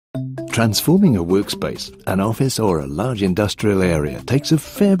Transforming a workspace, an office or a large industrial area takes a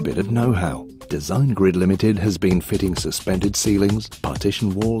fair bit of know-how. Design Grid Ltd has been fitting suspended ceilings,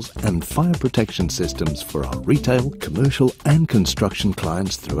 partition walls and fire protection systems for our retail, commercial and construction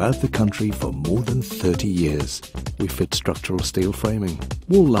clients throughout the country for more than 30 years. We fit structural steel framing,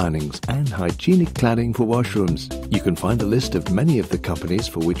 wall linings and hygienic cladding for washrooms. You can find a list of many of the companies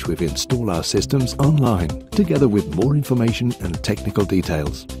for which we've installed our systems online, together with more information and technical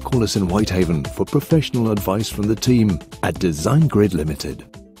details. Call us in Whitehaven for professional advice from the team at Design Grid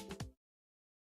Ltd.